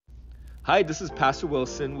Hi, this is Pastor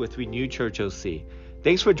Wilson with Renew Church OC.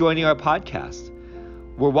 Thanks for joining our podcast.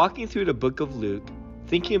 We're walking through the book of Luke,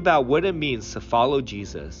 thinking about what it means to follow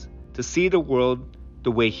Jesus, to see the world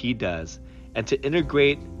the way he does, and to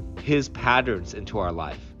integrate his patterns into our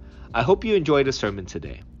life. I hope you enjoyed the sermon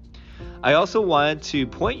today. I also wanted to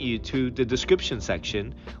point you to the description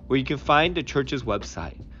section where you can find the church's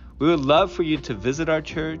website. We would love for you to visit our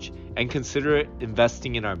church and consider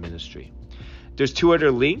investing in our ministry. There's two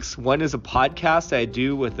other links. One is a podcast that I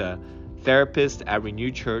do with a therapist at Renew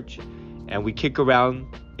Church, and we kick around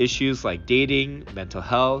issues like dating, mental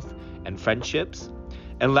health, and friendships.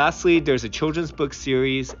 And lastly, there's a children's book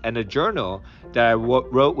series and a journal that I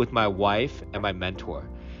wrote with my wife and my mentor,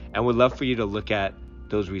 and would love for you to look at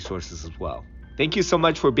those resources as well. Thank you so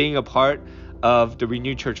much for being a part of the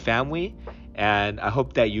Renew Church family, and I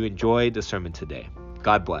hope that you enjoyed the sermon today.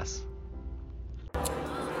 God bless.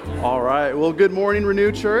 All right. Well, good morning,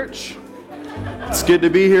 Renew Church. It's good to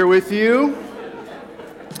be here with you.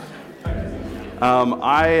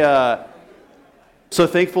 So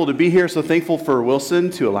thankful to be here. So thankful for Wilson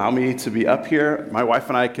to allow me to be up here. My wife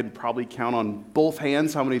and I can probably count on both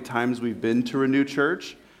hands how many times we've been to Renew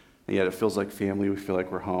Church, and yet it feels like family. We feel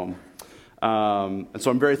like we're home. And so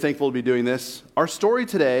I'm very thankful to be doing this. Our story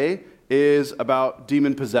today is about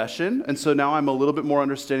demon possession, and so now I'm a little bit more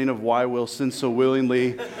understanding of why Wilson so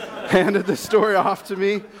willingly handed the story off to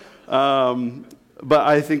me. But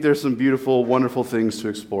I think there's some beautiful, wonderful things to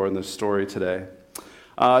explore in this story today.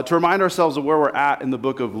 To remind ourselves of where we're at in the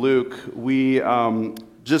book of Luke, we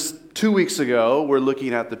just 2 weeks ago, we're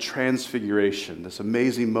looking at the Transfiguration, this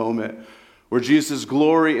amazing moment where Jesus'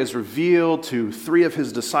 glory is revealed to 3 of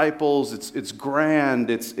his disciples. It's grand,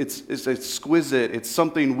 it's exquisite, it's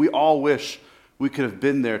something we all wish we could have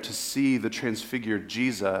been there to see the transfigured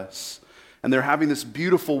Jesus. And they're having this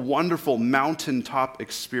beautiful, wonderful mountaintop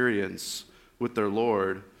experience with their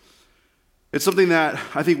Lord. It's something that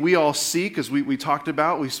I think we all seek, as we talked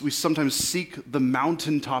about. We sometimes seek the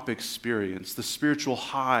mountaintop experience, the spiritual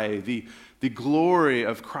high, the glory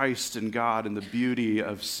of Christ and God, and the beauty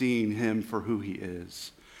of seeing him for who he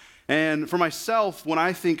is. And for myself, when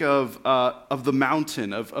I think of the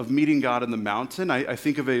mountain, of meeting God in the mountain, I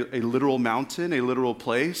think of a literal mountain, a literal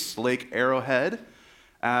place, Lake Arrowhead,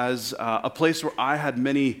 as a place where I had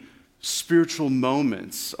many spiritual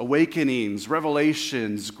moments, awakenings,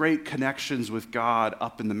 revelations, great connections with God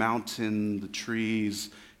up in the mountain, the trees,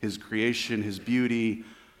 his creation, his beauty.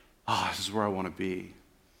 This is where I want to be.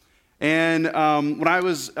 And when I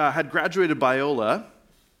had graduated Biola,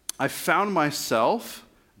 I found myself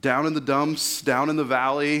down in the dumps, down in the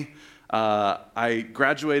valley. I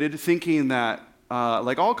graduated thinking that,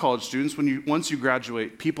 like all college students, once you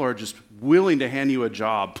graduate, people are just willing to hand you a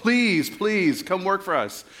job. Please, come work for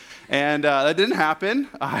us. And that didn't happen.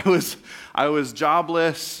 I was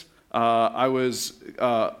jobless. I was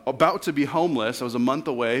about to be homeless. I was a month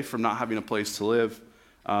away from not having a place to live.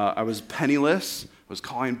 I was penniless. I was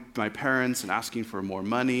calling my parents and asking for more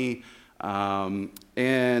money. And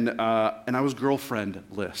I was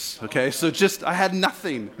girlfriendless. Okay, so I had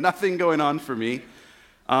nothing going on for me.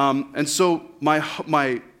 And so my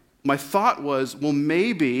thought was, well,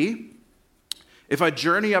 maybe if I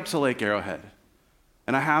journey up to Lake Arrowhead,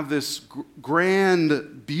 and I have this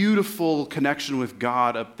grand, beautiful connection with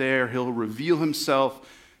God up there. He'll reveal himself.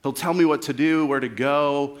 He'll tell me what to do, where to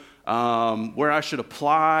go, where I should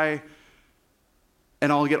apply.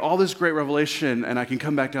 And I'll get all this great revelation, and I can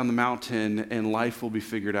come back down the mountain, and life will be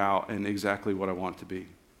figured out and exactly what I want it to be.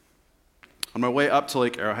 On my way up to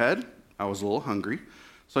Lake Arrowhead, I was a little hungry.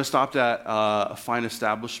 So I stopped at a fine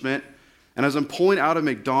establishment. And as I'm pulling out of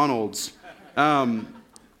McDonald's,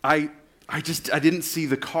 I didn't see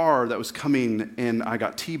the car that was coming, and I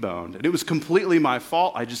got T-boned. And it was completely my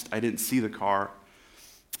fault. I didn't see the car.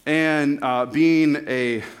 And being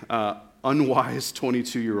a unwise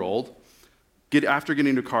 22-year-old, after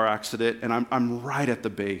getting into a car accident, and I'm right at the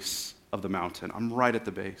base of the mountain. I'm right at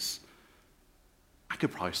the base. I could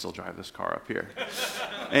probably still drive this car up here.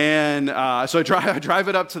 And so I drive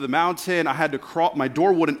it up to the mountain. I had to crawl. My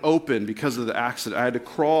door wouldn't open because of the accident. I had to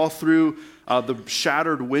crawl through the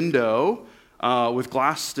shattered window with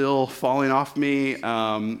glass still falling off me,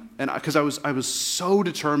 and because I was so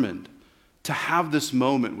determined to have this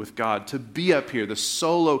moment with God, to be up here, this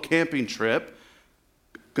solo camping trip,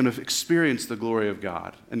 going to experience the glory of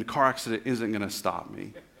God, and the car accident isn't going to stop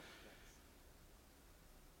me.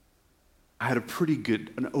 I had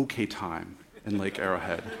an okay time in Lake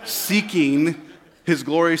Arrowhead, seeking his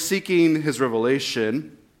glory, seeking his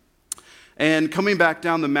revelation. And coming back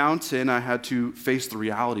down the mountain, I had to face the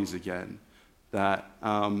realities again, that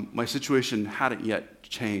my situation hadn't yet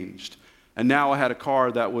changed. And now I had a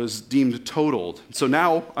car that was deemed totaled. So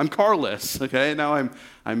now I'm carless, okay? Now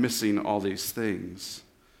I'm missing all these things.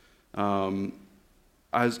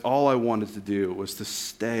 As all I wanted to do was to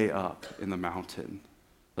stay up in the mountain.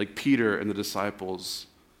 Like Peter and the disciples,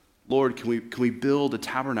 Lord, can we build a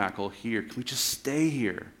tabernacle here? Can we just stay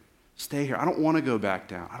here? Stay here. I don't want to go back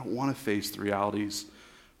down. I don't want to face the realities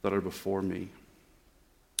that are before me.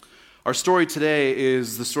 Our story today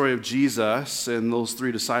is the story of Jesus and those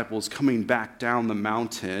three disciples coming back down the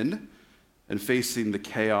mountain and facing the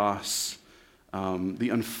chaos, the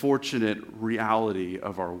unfortunate reality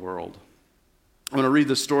of our world. I'm going to read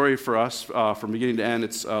the story for us from beginning to end.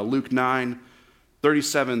 It's Luke 9,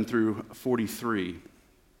 37 through 43. It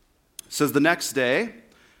says, the next day,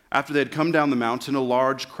 after they had come down the mountain, a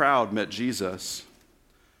large crowd met Jesus.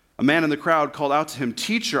 A man in the crowd called out to him,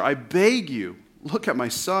 "Teacher, I beg you, look at my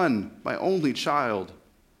son, my only child.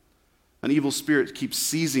 An evil spirit keeps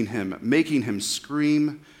seizing him, making him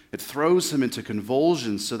scream. It throws him into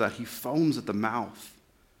convulsions so that he foams at the mouth.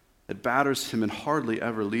 It batters him and hardly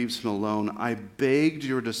ever leaves him alone. I begged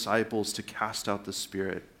your disciples to cast out the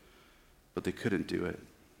spirit, but they couldn't do it."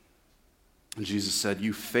 And Jesus said,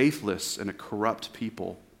 "You faithless and a corrupt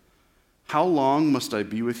people, how long must I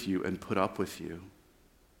be with you and put up with you?"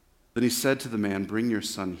 Then he said to the man, "Bring your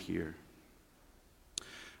son here."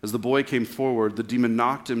 As the boy came forward, the demon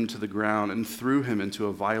knocked him to the ground and threw him into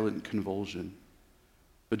a violent convulsion.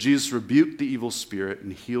 But Jesus rebuked the evil spirit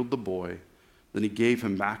and healed the boy. Then he gave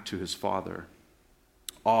him back to his father.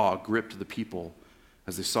 Awe gripped the people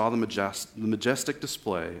as they saw the majestic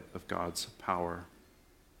display of God's power.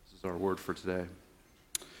 This is our word for today.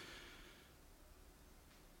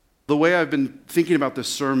 The way I've been thinking about this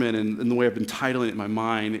sermon and the way I've been titling it in my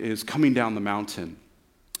mind is Coming Down the Mountain.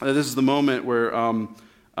 This is the moment where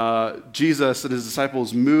Jesus and his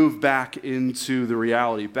disciples move back into the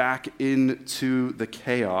reality, back into the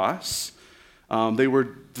chaos.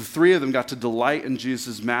 The three of them got to delight in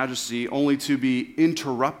Jesus' majesty, only to be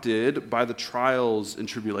interrupted by the trials and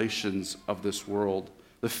tribulations of this world.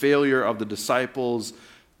 The failure of the disciples,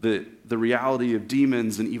 the reality of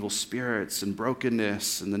demons and evil spirits and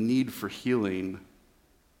brokenness and the need for healing.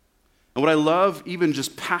 And what I love, even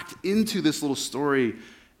just packed into this little story,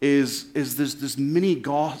 is this mini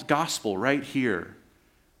gospel right here.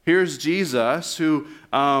 Here's Jesus who,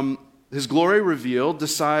 his glory revealed,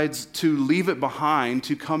 decides to leave it behind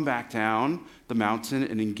to come back down the mountain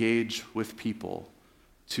and engage with people,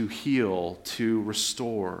 to heal, to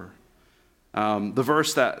restore. The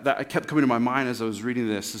verse that kept coming to my mind as I was reading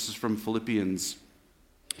this is from Philippians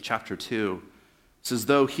chapter 2. It says,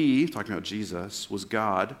 though he, talking about Jesus, was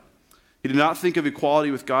God, he did not think of equality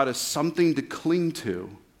with God as something to cling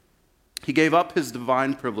to. He gave up his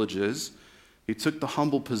divine privileges. He took the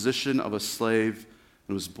humble position of a slave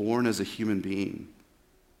and was born as a human being.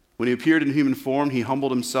 When he appeared in human form, he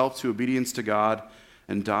humbled himself to obedience to God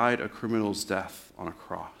and died a criminal's death on a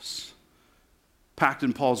cross. Packed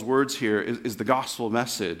in Paul's words here is the gospel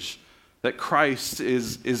message that Christ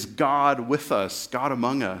is God with us, God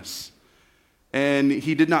among us. And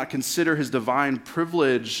he did not consider his divine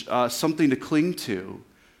privilege something to cling to.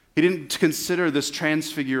 He didn't consider this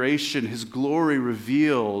transfiguration, his glory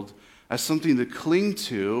revealed, as something to cling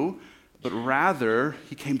to, but rather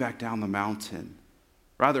he came back down the mountain.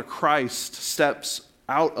 Rather, Christ steps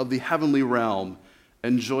out of the heavenly realm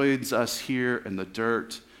and joins us here in the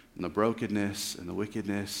dirt, and the brokenness, and the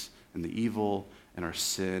wickedness, and the evil, and our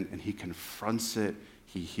sin, and he confronts it,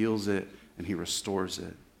 he heals it, and he restores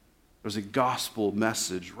it. There's a gospel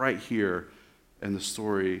message right here in the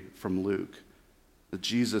story from Luke, that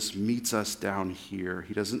Jesus meets us down here.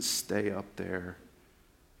 He doesn't stay up there.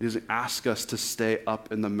 He doesn't ask us to stay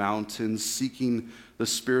up in the mountains, seeking the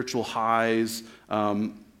spiritual highs,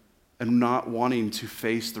 and not wanting to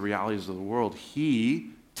face the realities of the world.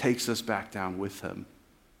 He takes us back down with him.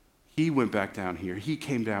 He went back down here. He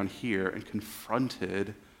came down here and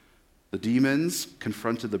confronted the demons,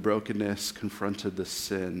 confronted the brokenness, confronted the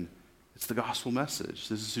sin. It's the gospel message.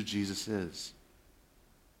 This is who Jesus is.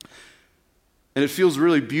 And it feels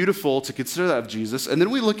really beautiful to consider that of Jesus. And then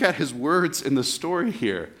we look at his words in the story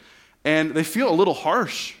here, and they feel a little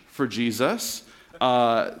harsh for Jesus.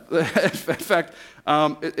 In fact,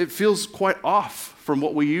 it feels quite off from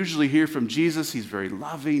what we usually hear from Jesus. He's very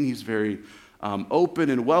loving. He's very open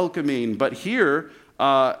and welcoming. But here,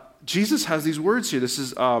 Jesus has these words here. This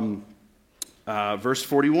is verse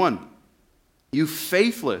 41. You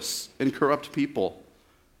faithless and corrupt people,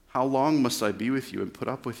 how long must I be with you and put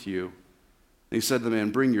up with you? And he said to the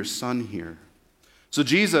man, bring your son here. So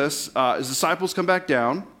Jesus, his disciples come back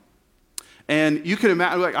down, And you can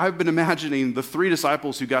imagine, like I've been imagining the three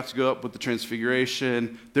disciples who got to go up with the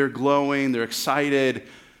transfiguration. They're glowing, they're excited.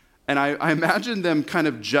 And I imagine them kind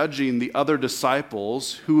of judging the other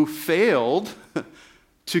disciples who failed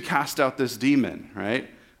to cast out this demon, right?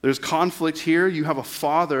 There's conflict here. You have a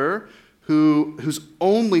father whose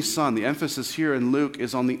only son, the emphasis here in Luke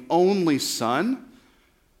is on the only son.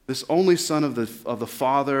 This only son of the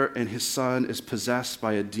father, and his son is possessed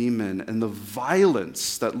by a demon. And the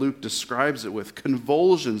violence that Luke describes it with,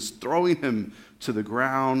 convulsions, throwing him to the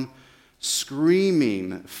ground,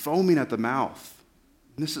 screaming, foaming at the mouth.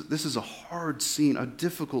 This is a hard scene, a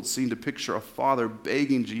difficult scene to picture, a father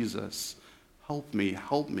begging Jesus, help me,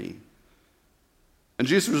 help me. And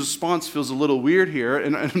Jesus' response feels a little weird here.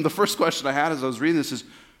 And the first question I had as I was reading this is,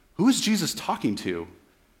 who is Jesus talking to?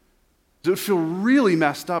 It would feel really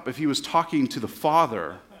messed up if he was talking to the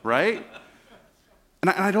Father, right?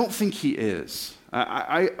 And I don't think he is.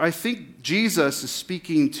 I think Jesus is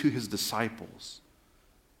speaking to his disciples.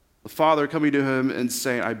 The Father coming to him and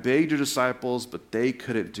saying, I begged your disciples, but they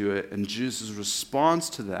couldn't do it. And Jesus' response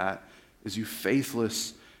to that is, you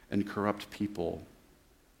faithless and corrupt people.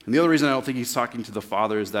 And the other reason I don't think he's talking to the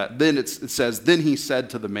Father is that then it says, then he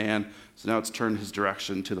said to the man, so now it's turned his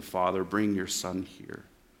direction to the Father, bring your son here.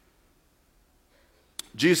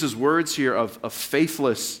 Jesus' words here of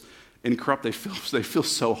faithless and corrupt, they feel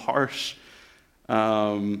so harsh.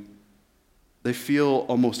 They feel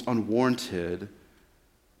almost unwarranted.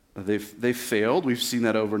 They've failed. We've seen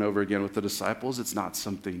that over and over again with the disciples. It's not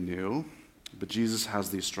something new. But Jesus has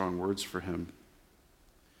these strong words for him.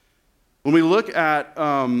 When we look at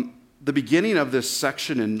the beginning of this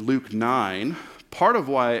section in Luke 9, part of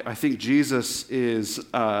why I think Jesus is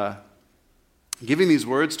giving these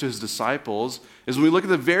words to his disciples is when we look at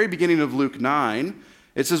the very beginning of Luke 9,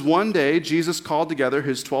 it says, one day Jesus called together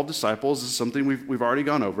his 12 disciples. This is something we've already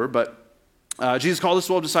gone over, but Jesus called his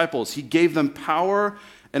 12 disciples. He gave them power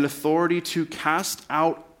and authority to cast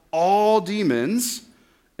out all demons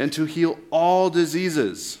and to heal all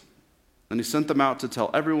diseases. And he sent them out to tell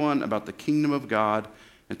everyone about the kingdom of God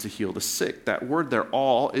and to heal the sick. That word there,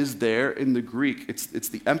 all, is there in the Greek. It's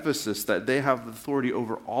the emphasis that they have the authority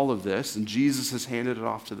over all of this, and Jesus has handed it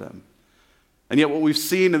off to them. And yet what we've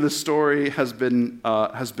seen in the story has been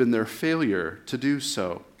their failure to do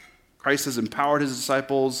so. Christ has empowered his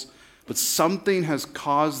disciples, but something has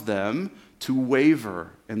caused them to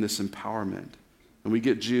waver in this empowerment. And we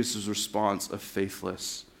get Jesus' response of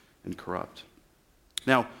faithless and corrupt.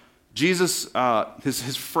 Now, Jesus,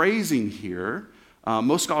 his phrasing here,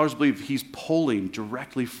 most scholars believe he's pulling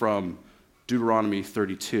directly from Deuteronomy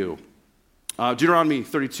 32. Deuteronomy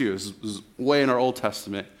 32 is way in our Old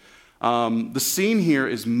Testament. The scene here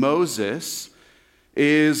is Moses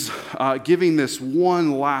is giving this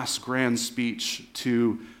one last grand speech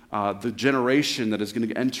to the generation that is going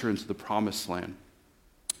to enter into the promised land.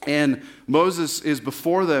 And Moses is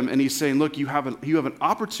before them, and he's saying, look, you have an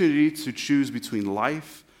opportunity to choose between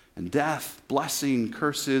life and death, blessing,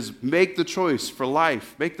 curses. Make the choice for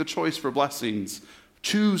life. Make the choice for blessings.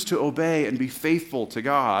 Choose to obey and be faithful to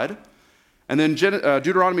God. And then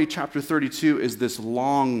Deuteronomy chapter 32 is this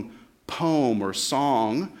long poem or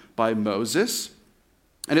song by Moses.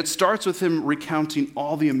 And it starts with him recounting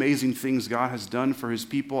all the amazing things God has done for his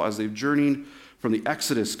people as they've journeyed from the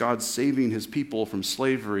Exodus, God saving his people from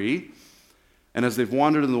slavery. And as they've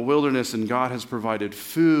wandered in the wilderness and God has provided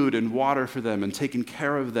food and water for them and taken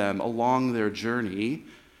care of them along their journey.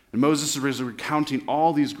 And Moses is recounting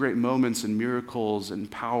all these great moments and miracles and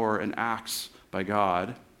power and acts by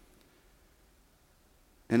God.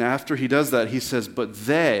 And after he does that, he says, but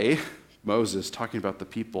they, Moses, talking about the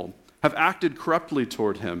people, have acted corruptly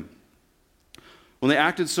toward him. When they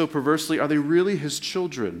acted so perversely, are they really his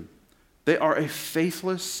children? They are a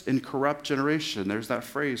faithless and corrupt generation. There's that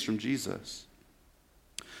phrase from Jesus.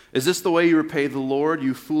 Is this the way you repay the Lord,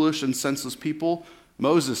 you foolish and senseless people?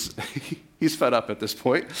 Moses, he's fed up at this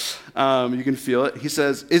point. You can feel it. He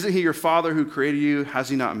says, isn't he your father who created you? Has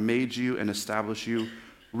he not made you and established you?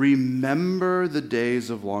 Remember the days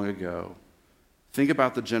of long ago. Think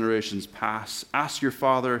about the generations past. Ask your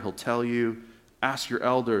father, he'll tell you. Ask your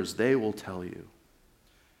elders, they will tell you.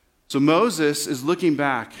 So Moses is looking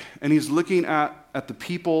back, and he's looking at the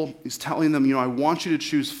people. He's telling them, I want you to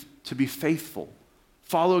choose to be faithful.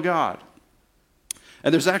 Follow God.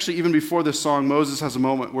 And there's actually, even before this song, Moses has a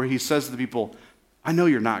moment where he says to the people, I know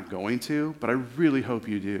you're not going to, but I really hope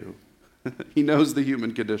you do. He knows the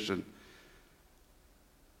human condition.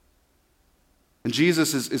 And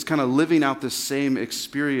Jesus is kind of living out this same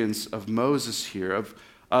experience of Moses here,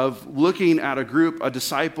 of looking at a group of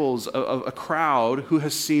disciples, a crowd who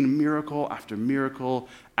has seen miracle after miracle,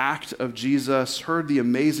 act of Jesus, heard the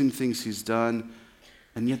amazing things he's done,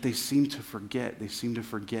 and yet they seem to forget. They seem to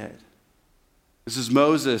forget. This is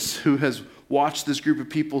Moses, who has watched this group of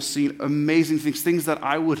people seen amazing things that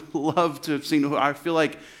I would love to have seen. I feel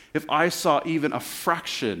like if I saw even a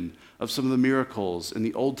fraction of some of the miracles in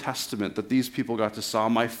the Old Testament that these people got to saw,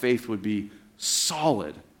 my faith would be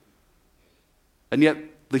solid. And yet,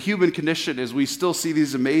 the human condition is we still see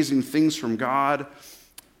these amazing things from God,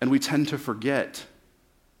 and we tend to forget.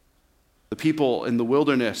 The people in the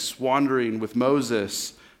wilderness wandering with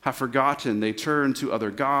Moses have forgotten. They turn to other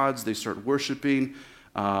gods. They start worshiping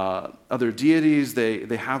other deities.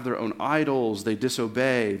 They have their own idols. They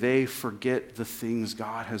disobey. They forget the things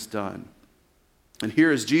God has done. And here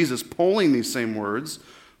is Jesus pulling these same words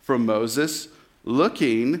from Moses,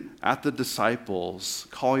 looking at the disciples,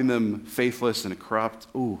 calling them faithless and corrupt.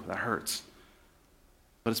 Ooh, that hurts.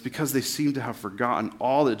 But it's because they seem to have forgotten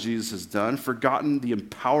all that Jesus has done, forgotten the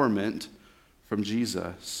empowerment from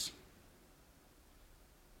Jesus.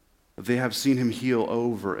 They have seen him heal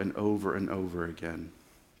over and over and over again.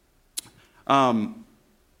 I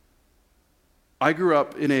grew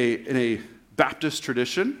up in a Baptist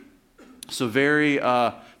tradition, so very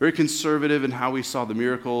conservative in how we saw the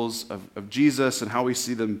miracles of Jesus and how we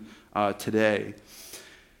see them today.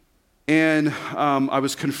 And I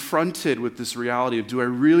was confronted with this reality of, do I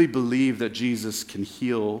really believe that Jesus can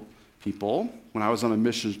heal people? When I was on a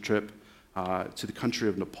mission trip to the country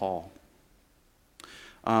of Nepal.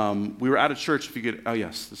 We were at a church,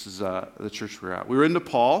 this is the church we were at. We were in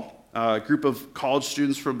Nepal, a group of college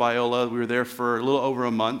students from Biola. We were there for a little over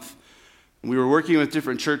a month. We were working with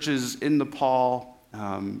different churches in Nepal,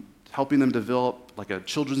 helping them develop like a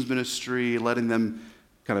children's ministry, letting them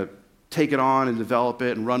kind of take it on and develop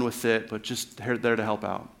it and run with it, but just there to help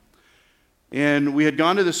out. And we had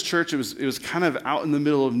gone to this church. It was kind of out in the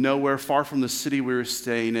middle of nowhere, far from the city we were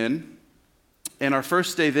staying in. And our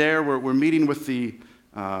first day there, we're meeting with the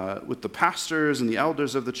pastors and the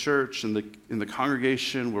elders of the church and in the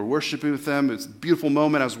congregation. We're worshiping with them. It's a beautiful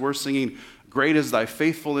moment as we're singing, "Great is thy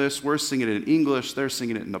faithfulness." We're singing it in English. They're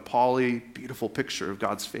singing it in Nepali. Beautiful picture of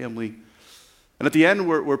God's family. And at the end,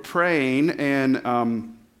 we're praying, and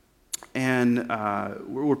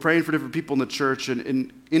we're praying for different people in the church.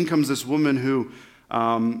 And in comes this woman who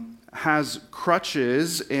has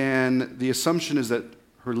crutches, and the assumption is that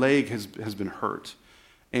her leg has been hurt.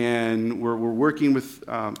 And we're working with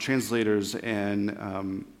translators,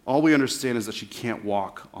 and all we understand is that she can't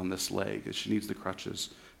walk on this leg, that she needs the crutches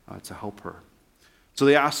to help her. So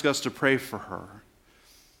they ask us to pray for her.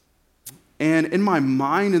 And in my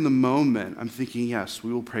mind in the moment, I'm thinking, yes,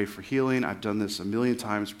 we will pray for healing. I've done this a million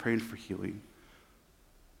times, praying for healing.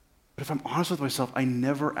 But if I'm honest with myself, I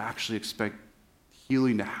never actually expect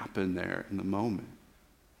healing to happen there in the moment.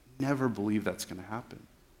 Never believe that's going to happen.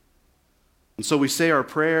 And so we say our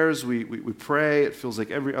prayers, we pray. It feels like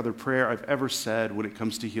every other prayer I've ever said when it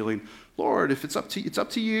comes to healing. Lord, if it's up to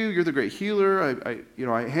you. You're the great healer.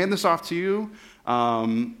 I hand this off to you.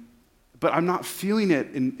 But I'm not feeling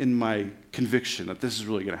it in my conviction that this is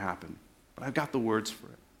really going to happen. But I've got the words for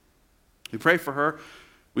it. We pray for her.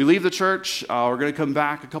 We leave the church. We're going to come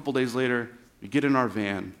back a couple days later. We get in our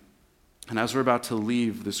van. And as we're about to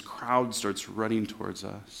leave, this crowd starts running towards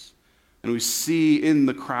us. And we see in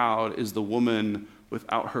the crowd is the woman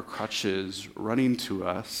without her crutches running to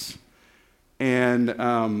us. And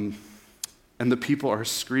the people are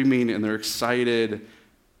screaming, and they're excited,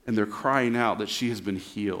 and they're crying out that she has been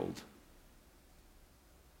healed.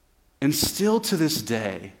 And still to this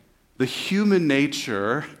day, the human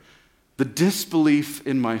nature, the disbelief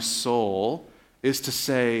in my soul is to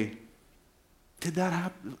say, did that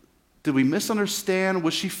happen? Did we misunderstand?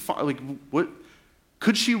 Was she fine? Like, what?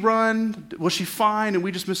 Could she run? Was she fine and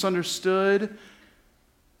we just misunderstood?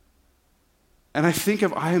 And I think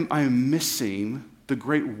I am missing the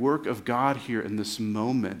great work of God here in this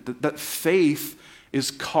moment. That faith is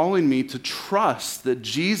calling me to trust that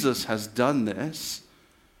Jesus has done this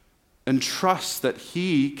and trust that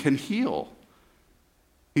he can heal.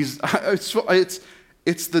 It's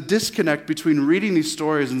the disconnect between reading these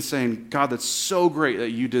stories and saying, God, that's so great that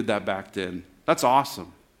you did that back then. That's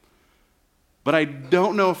awesome. But I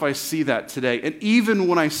don't know if I see that today. And even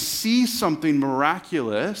when I see something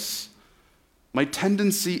miraculous, my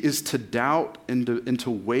tendency is to doubt and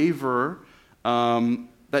to waver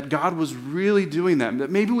that God was really doing that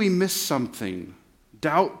maybe we missed something.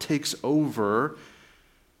 Doubt takes over,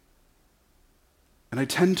 and I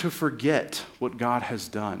tend to forget what God has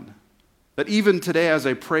done. That even today, as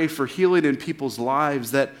I pray for healing in people's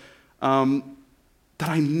lives, that that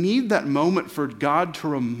I need that moment for God to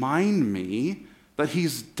remind me that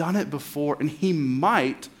he's done it before, and he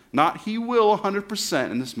might, not he will 100%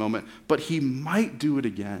 in this moment, but he might do it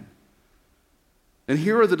again. And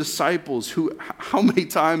here are the disciples who, how many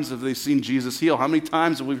times have they seen Jesus heal? How many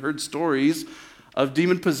times have we heard stories of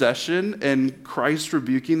demon possession and Christ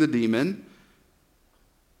rebuking the demon?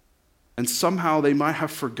 And somehow they might have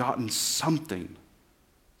forgotten something.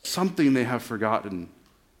 Something they have forgotten.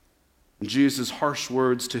 And Jesus' harsh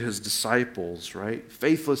words to his disciples, right?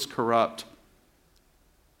 Faithless, corrupt.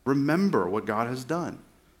 Remember what God has done.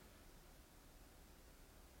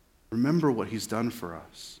 Remember what he's done for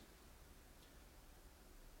us.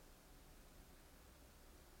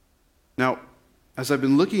 Now, as I've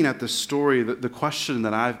been looking at this story, the question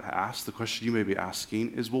that I've asked, the question you may be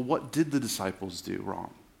asking is, well, what did the disciples do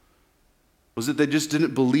wrong? Was it they just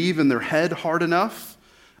didn't believe in their head hard enough?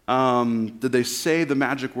 Did they say the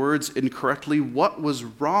magic words incorrectly? What was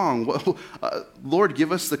wrong? Lord,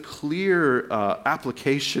 give us the clear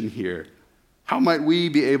application here. How might we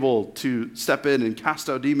be able to step in and cast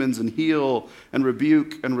out demons and heal and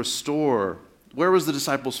rebuke and restore? Where was the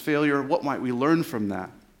disciples' failure? What might we learn from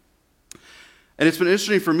that? And it's been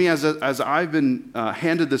interesting for me as I've been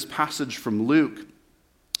handed this passage from Luke,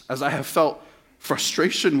 as I have felt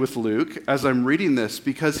frustration with Luke as I'm reading this,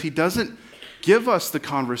 because he doesn't give us the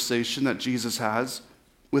conversation that Jesus has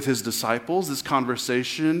with his disciples, this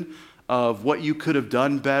conversation of what you could have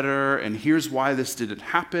done better, and here's why this didn't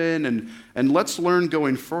happen, and let's learn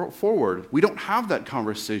going forward. We don't have that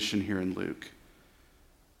conversation here in Luke.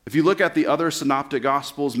 If you look at the other synoptic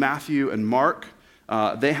gospels, Matthew and Mark,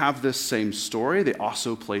 they have this same story. They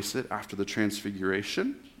also place it after the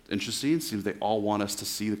transfiguration. Interesting. It seems they all want us to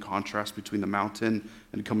see the contrast between the mountain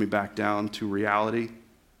and coming back down to reality.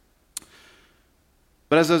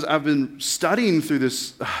 But as I've been studying through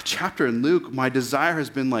this chapter in Luke, my desire has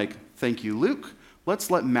been like, thank you, Luke.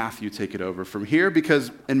 Let's let Matthew take it over from here,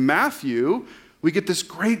 because in Matthew, we get this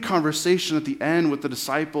great conversation at the end with the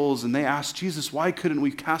disciples, and they ask Jesus, why couldn't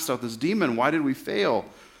we cast out this demon? Why did we fail?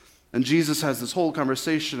 And Jesus has this whole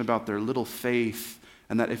conversation about their little faith,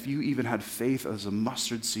 and that if you even had faith as a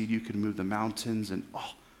mustard seed, you could move the mountains, and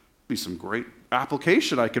be some great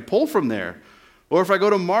application I could pull from there. Or if I go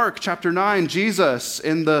to Mark chapter 9, Jesus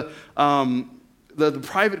in the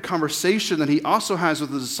private conversation that he also has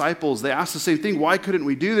with the disciples, they ask the same thing, why couldn't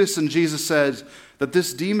we do this? And Jesus says that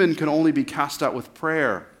this demon can only be cast out with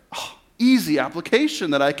prayer. Easy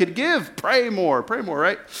application that I could give. Pray more,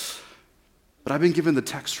 right? But I've been given the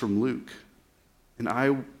text from Luke, and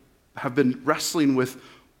I have been wrestling with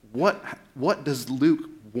what does Luke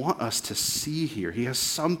want us to see here? He has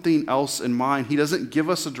something else in mind. He doesn't give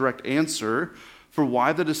us a direct answer for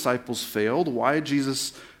why the disciples failed, why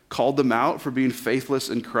Jesus called them out for being faithless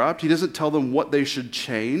and corrupt. He doesn't tell them what they should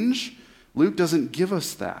change. Luke doesn't give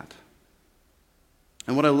us that.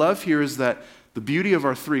 And what I love here is that the beauty of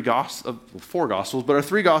our four gospels, but our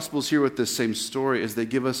three gospels here with this same story is they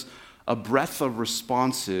give us a breadth of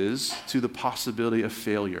responses to the possibility of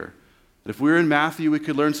failure. If we were in Matthew, we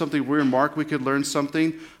could learn something. If we were in Mark, we could learn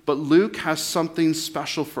something. But Luke has something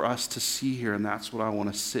special for us to see here, and that's what I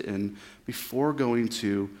want to sit in before going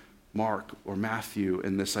to Mark or Matthew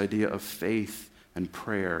in this idea of faith and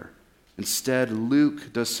prayer. Instead,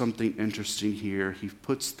 Luke does something interesting here. He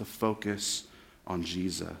puts the focus on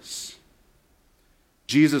Jesus.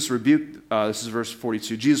 Jesus rebuked, this is verse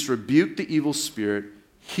 42, Jesus rebuked the evil spirit,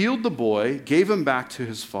 healed the boy, gave him back to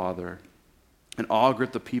his father, and awe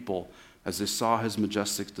gripped the people as they saw his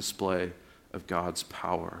majestic display of God's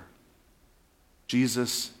power.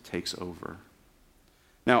 Jesus takes over.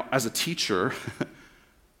 Now, as a teacher,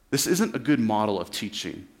 this isn't a good model of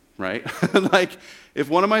teaching, right? Like, if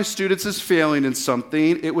one of my students is failing in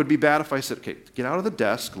something, it would be bad if I said, okay, get out of the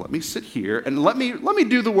desk, let me sit here, and let me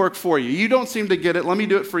do the work for you. You don't seem to get it, let me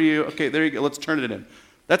do it for you. Okay, there you go, let's turn it in.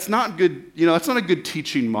 That's not good, that's not a good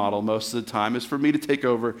teaching model most of the time, is for me to take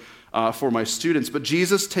over for my students. But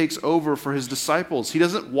Jesus takes over for his disciples. He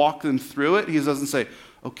doesn't walk them through it. He doesn't say,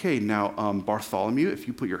 okay, now Bartholomew, if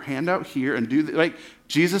you put your hand out here and do that, like,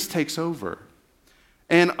 Jesus takes over.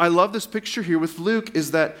 And I love this picture here with Luke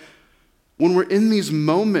is that when we're in these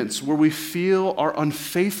moments where we feel our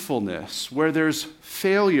unfaithfulness, where there's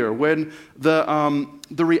failure, when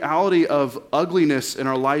the reality of ugliness in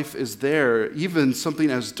our life is there, even something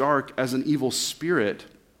as dark as an evil spirit,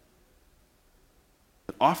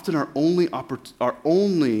 often our only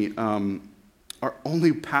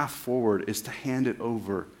path forward is to hand it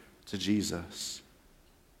over to Jesus.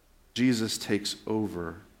 Jesus takes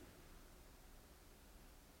over.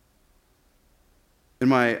 In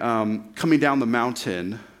my coming down the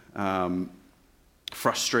mountain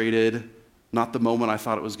frustrated, not the moment I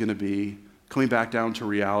thought it was going to be, coming back down to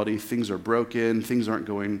reality. Things are broken. Things aren't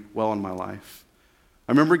going well in my life.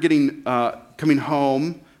 I remember coming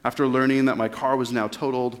home after learning that my car was now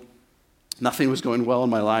totaled. Nothing was going well in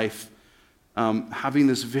my life. Having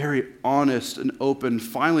this very honest and open,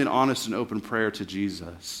 finally an honest and open prayer to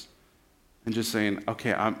Jesus. And just saying,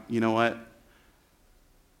 okay, you know what?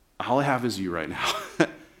 All I have is you right now.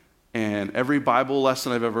 And every Bible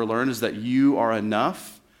lesson I've ever learned is that you are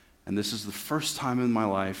enough. And this is the first time in my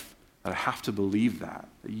life that I have to believe that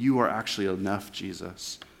you are actually enough,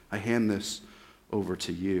 Jesus. I hand this over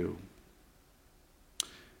to you.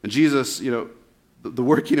 And Jesus, the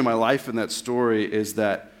working in my life in that story is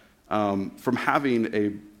that from having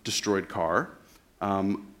a destroyed car,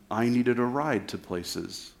 I needed a ride to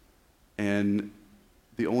places. And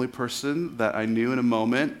the only person that I knew in a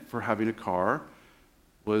moment for having a car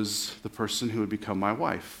was the person who would become my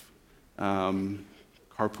wife,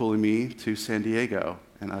 carpooling me to San Diego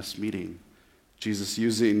and us meeting. Jesus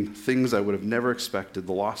using things I would have never expected,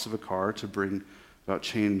 the loss of a car, to bring about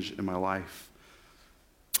change in my life.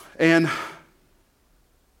 And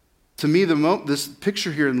to me, this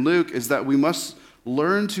picture here in Luke is that we must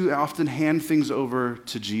learn to often hand things over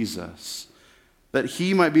to Jesus, that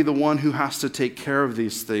he might be the one who has to take care of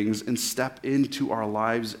these things and step into our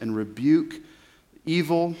lives and rebuke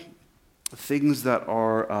evil, things that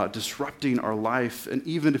are disrupting our life, and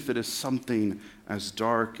even if it is something as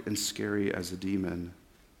dark and scary as a demon.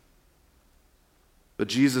 But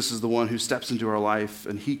Jesus is the one who steps into our life,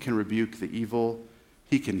 and he can rebuke the evil,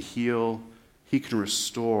 he can heal, he can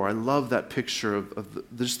restore. I love that picture of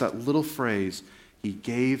just that little phrase, he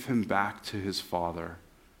gave him back to his Father,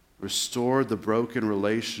 restored the broken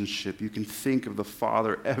relationship. You can think of the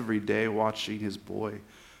Father every day watching his boy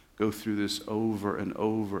go through this over and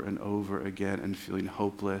over and over again and feeling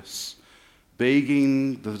hopeless,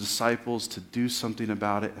 begging the disciples to do something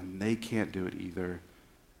about it, and they can't do it either,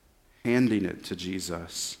 handing it to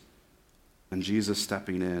Jesus, and Jesus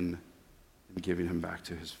stepping in and giving him back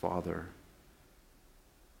to his Father.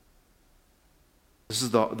 This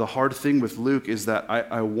is the hard thing with Luke, is that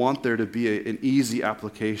I want there to be an easy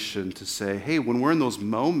application to say, hey, when we're in those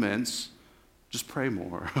moments, just pray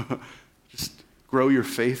more. Just grow your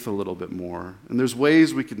faith a little bit more. And there's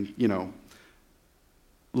ways we can,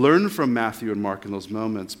 learn from Matthew and Mark in those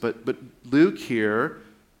moments. But Luke here,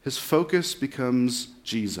 his focus becomes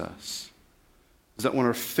Jesus. Is that when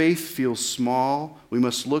our faith feels small, we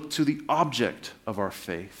must look to the object of our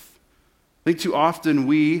faith. I think too often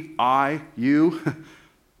you,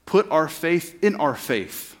 put our faith in our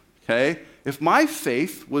faith, okay? If my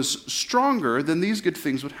faith was stronger, then these good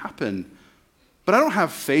things would happen. But I don't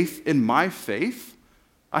have faith in my faith.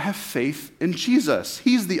 I have faith in Jesus.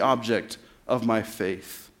 He's the object of my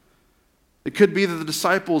faith. It could be that the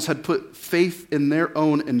disciples had put faith in their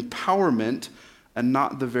own empowerment and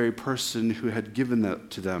not the very person who had given that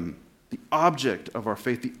to them. The object of our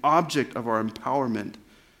faith, the object of our empowerment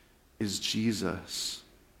is Jesus.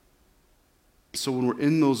 So when we're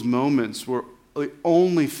in those moments where the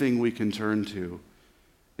only thing we can turn to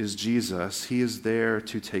is Jesus, he is there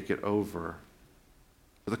to take it over.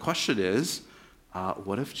 But the question is,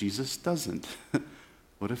 what if Jesus doesn't?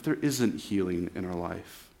 What if there isn't healing in our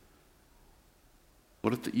life?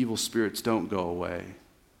 What if the evil spirits don't go away?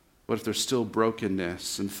 What if there's still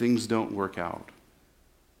brokenness and things don't work out?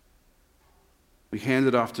 We hand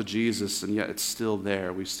it off to Jesus, and yet it's still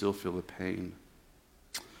there. We still feel the pain.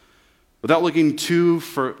 Without looking too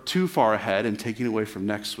far ahead and taking away from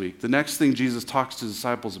next week, the next thing Jesus talks to his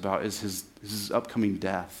disciples about is his upcoming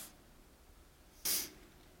death.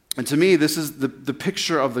 And to me, this is the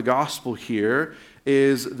picture of the gospel here,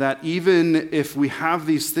 is that even if we have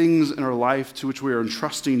these things in our life to which we are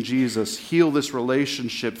entrusting Jesus, heal this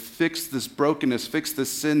relationship, fix this brokenness, fix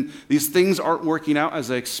this sin, these things aren't working out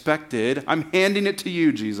as I expected. I'm handing it to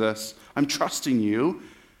you, Jesus. I'm trusting you.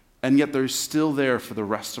 And yet they're still there for the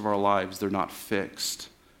rest of our lives. They're not fixed.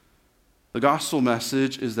 The gospel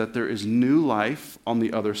message is that there is new life on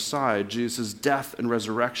the other side. Jesus' death and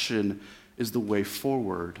resurrection is the way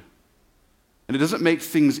forward. And it doesn't make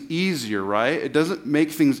things easier, right? It doesn't make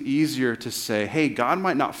things easier to say, hey, God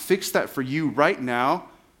might not fix that for you right now,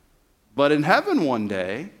 but in heaven one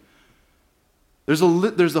day, there's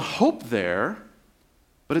a hope there,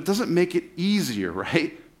 but it doesn't make it easier,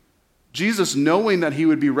 right? Jesus, knowing that he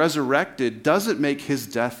would be resurrected, doesn't make his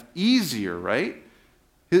death easier, right?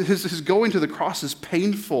 His going to the cross is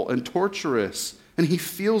painful and torturous, and he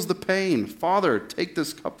feels the pain. Father, take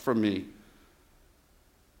this cup from me.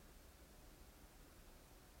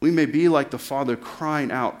 We may be like the Father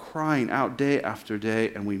crying out day after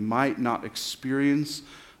day, and we might not experience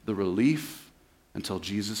the relief until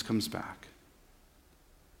Jesus comes back.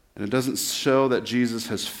 And it doesn't show that Jesus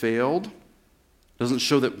has failed. It doesn't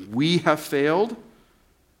show that we have failed. It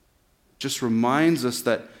just reminds us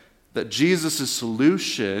that Jesus'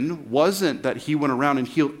 solution wasn't that he went around and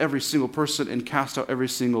healed every single person and cast out every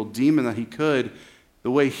single demon that he could.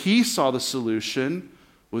 The way he saw the solution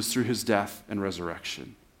was through his death and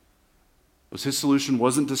resurrection. His solution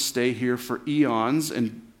wasn't to stay here for eons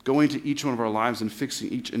and going to each one of our lives and fixing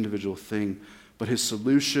each individual thing, but his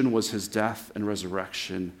solution was his death and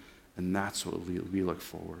resurrection, and that's what we look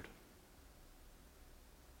forward.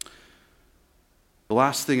 The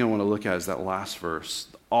last thing I want to look at is that last verse.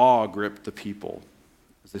 The awe gripped the people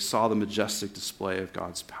as they saw the majestic display of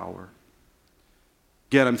God's power.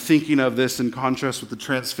 Again, I'm thinking of this in contrast with the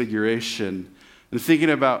transfiguration, and thinking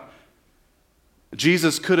about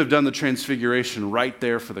Jesus could have done the transfiguration right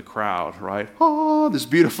there for the crowd, right? Oh, this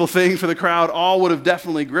beautiful thing for the crowd. All would have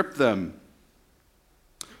definitely gripped them.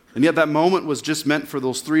 And yet that moment was just meant for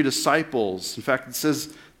those 3 disciples. In fact, it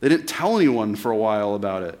says they didn't tell anyone for a while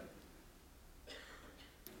about it.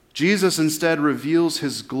 Jesus instead reveals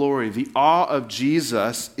his glory. The awe of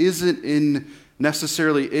Jesus isn't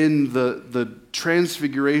necessarily in the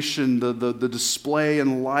transfiguration, the display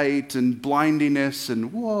and light and blindiness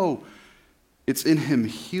and whoa. It's in him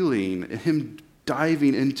healing, in him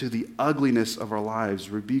diving into the ugliness of our lives,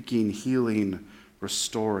 rebuking, healing,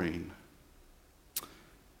 restoring.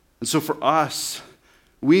 And so for us,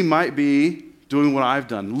 we might be doing what I've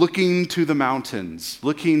done, looking to the mountains,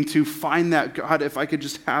 looking to find that, God, if I could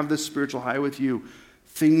just have this spiritual high with you,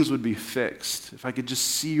 things would be fixed. If I could just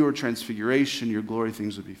see your transfiguration, your glory,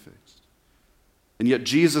 things would be fixed. And yet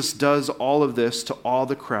Jesus does all of this to awe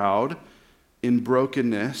the crowd in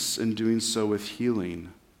brokenness and doing so with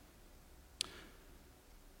healing.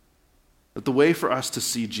 But the way for us to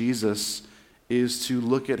see Jesus is to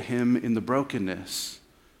look at him in the brokenness.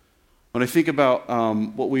 When I think about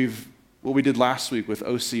what we did last week with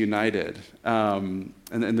OC United and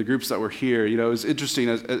the groups that were here, it was interesting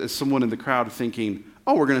as someone in the crowd thinking,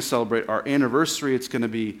 oh, we're going to celebrate our anniversary. It's going to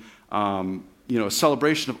be a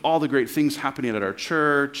celebration of all the great things happening at our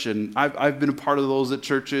church. And I've been a part of those at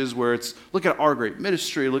churches where it's look at our great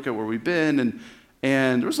ministry, look at where we've been.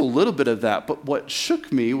 And there was a little bit of that. But what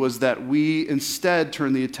shook me was that we instead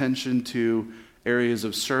turned the attention to areas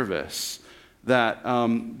of service. That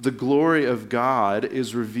the glory of God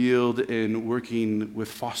is revealed in working with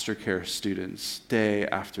foster care students day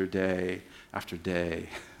after day after day.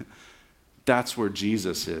 That's where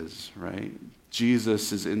Jesus is, right?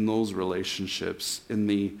 Jesus is in those relationships, in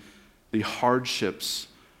the hardships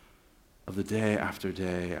of the day after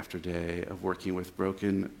day after day of working with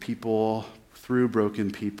broken people, through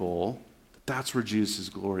broken people. That's where Jesus'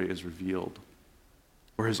 glory is revealed.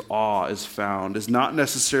 Where his awe is found is not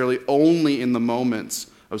necessarily only in the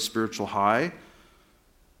moments of spiritual high,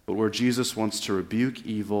 but where Jesus wants to rebuke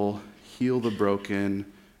evil, heal the broken,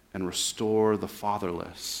 and restore the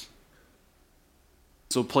fatherless.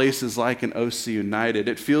 So places like an OC United,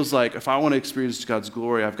 it feels like if I want to experience God's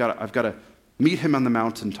glory, I've got to meet him on the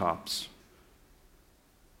mountaintops.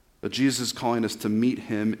 But Jesus is calling us to meet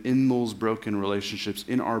him in those broken relationships,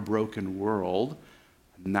 in our broken world,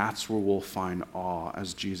 and that's where we'll find awe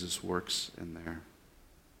as Jesus works in there.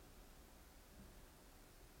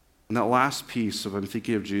 And that last piece I'm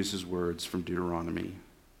thinking of Jesus' words from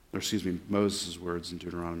Moses' words in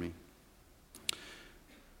Deuteronomy,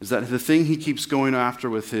 is that the thing he keeps going after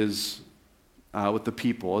with the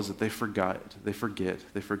people is that they forget.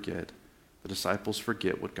 The disciples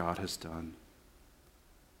forget what God has done.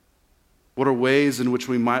 What are ways in which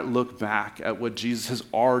we might look back at what Jesus has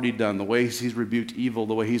already done, the ways he's rebuked evil,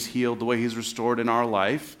 the way he's healed, the way he's restored in our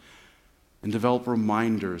life, and develop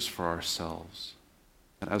reminders for ourselves?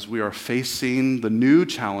 That as we are facing the new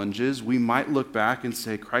challenges, we might look back and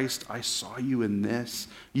say, Christ, I saw you in this.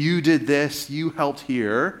 You did this. You helped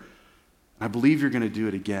here. I believe you're going to do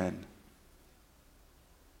it again.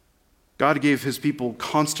 God gave his people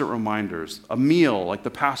constant reminders. A meal like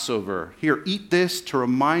the Passover. Here, eat this to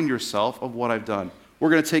remind yourself of what I've done.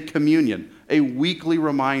 We're going to take communion, a weekly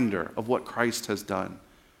reminder of what Christ has done.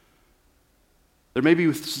 There may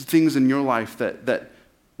be things in your life that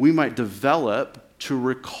we might develop to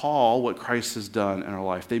recall what Christ has done in our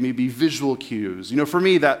life. They may be visual cues. For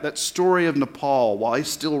me, that story of Nepal, while I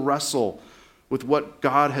still wrestle with what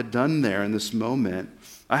God had done there in this moment,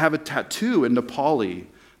 I have a tattoo in Nepali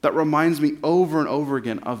that reminds me over and over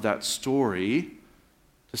again of that story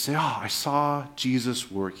to say, I saw Jesus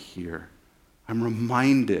work here. I'm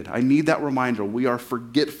reminded. I need that reminder. We are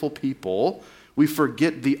forgetful people. We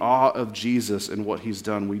forget the awe of Jesus and what he's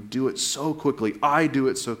done. We do it so quickly. I do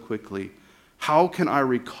it so quickly. How can I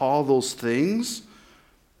recall those things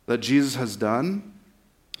that Jesus has done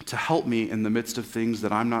to help me in the midst of things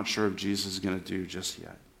that I'm not sure if Jesus is going to do just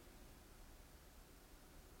yet?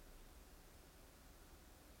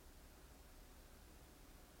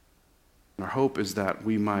 Our hope is that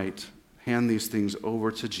we might hand these things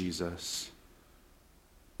over to Jesus.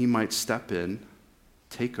 He might step in,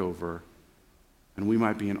 take over, and we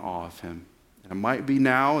might be in awe of him. And it might be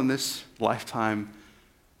now in this lifetime,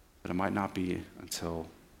 but it might not be until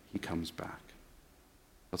he comes back.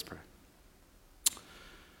 Let's pray.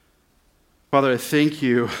 Father, I thank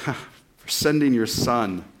you for sending your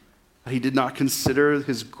Son. He did not consider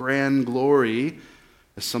his grand glory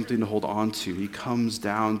as something to hold on to. He comes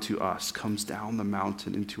down to us, comes down the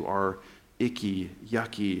mountain into our icky,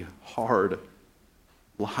 yucky, hard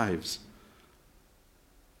lives.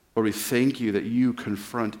 Lord, we thank you that you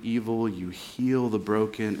confront evil, you heal the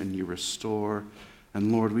broken, and you restore.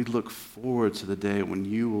 And Lord, we look forward to the day when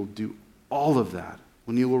you will do all of that,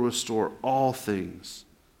 when you will restore all things.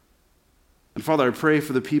 And Father, I pray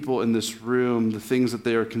for the people in this room, the things that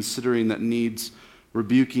they are considering that needs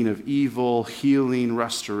rebuking of evil, healing,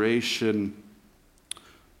 restoration.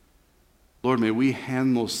 Lord, may we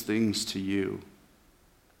hand those things to you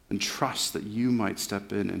and trust that you might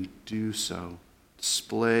step in and do so.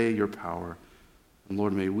 Display your power. And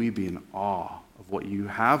Lord, may we be in awe of what you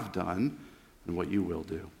have done and what you will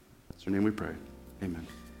do. That's your name we pray. Amen.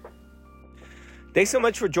 Thanks so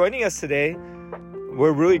much for joining us today.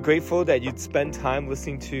 We're really grateful that you'd spend time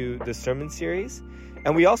listening to the sermon series.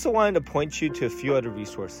 And we also wanted to point you to a few other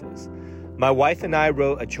resources. My wife and I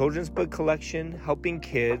wrote a children's book collection helping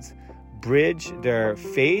kids bridge their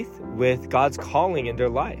faith with God's calling in their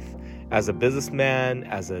life as a businessman,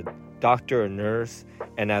 as a doctor or nurse,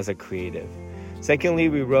 and as a creative. Secondly,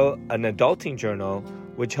 we wrote an adulting journal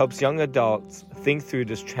which helps young adults think through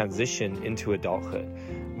this transition into adulthood,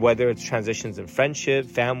 whether it's transitions in friendship,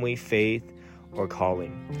 family, faith, or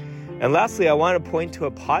calling. And lastly, I want to point to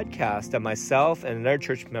a podcast that myself and another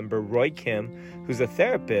church member, Roy Kim, who's a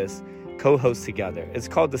therapist, co-host together. It's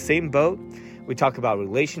called The Same Boat. We talk about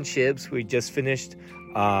relationships. We just finished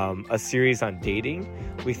a series on dating.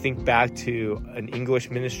 We think back to an English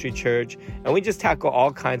ministry church, and we just tackle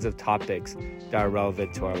all kinds of topics that are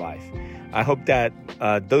relevant to our life. I hope that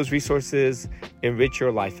those resources enrich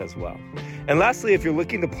your life as well. And lastly, if you're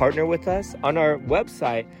looking to partner with us, on our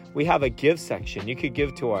website, we have a give section. You could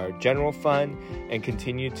give to our general fund and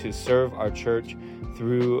continue to serve our church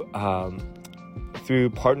through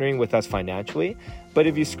partnering with us financially. But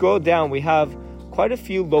if you scroll down, we have quite a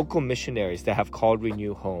few local missionaries that have called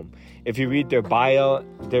Renew home. If you read their bio,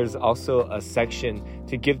 there's also a section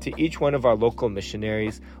to give to each one of our local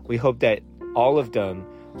missionaries. We hope that all of them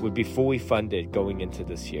would be fully funded going into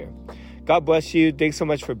this year. God bless you. Thanks so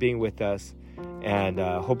much for being with us, and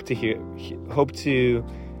hope to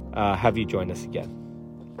have you join us again.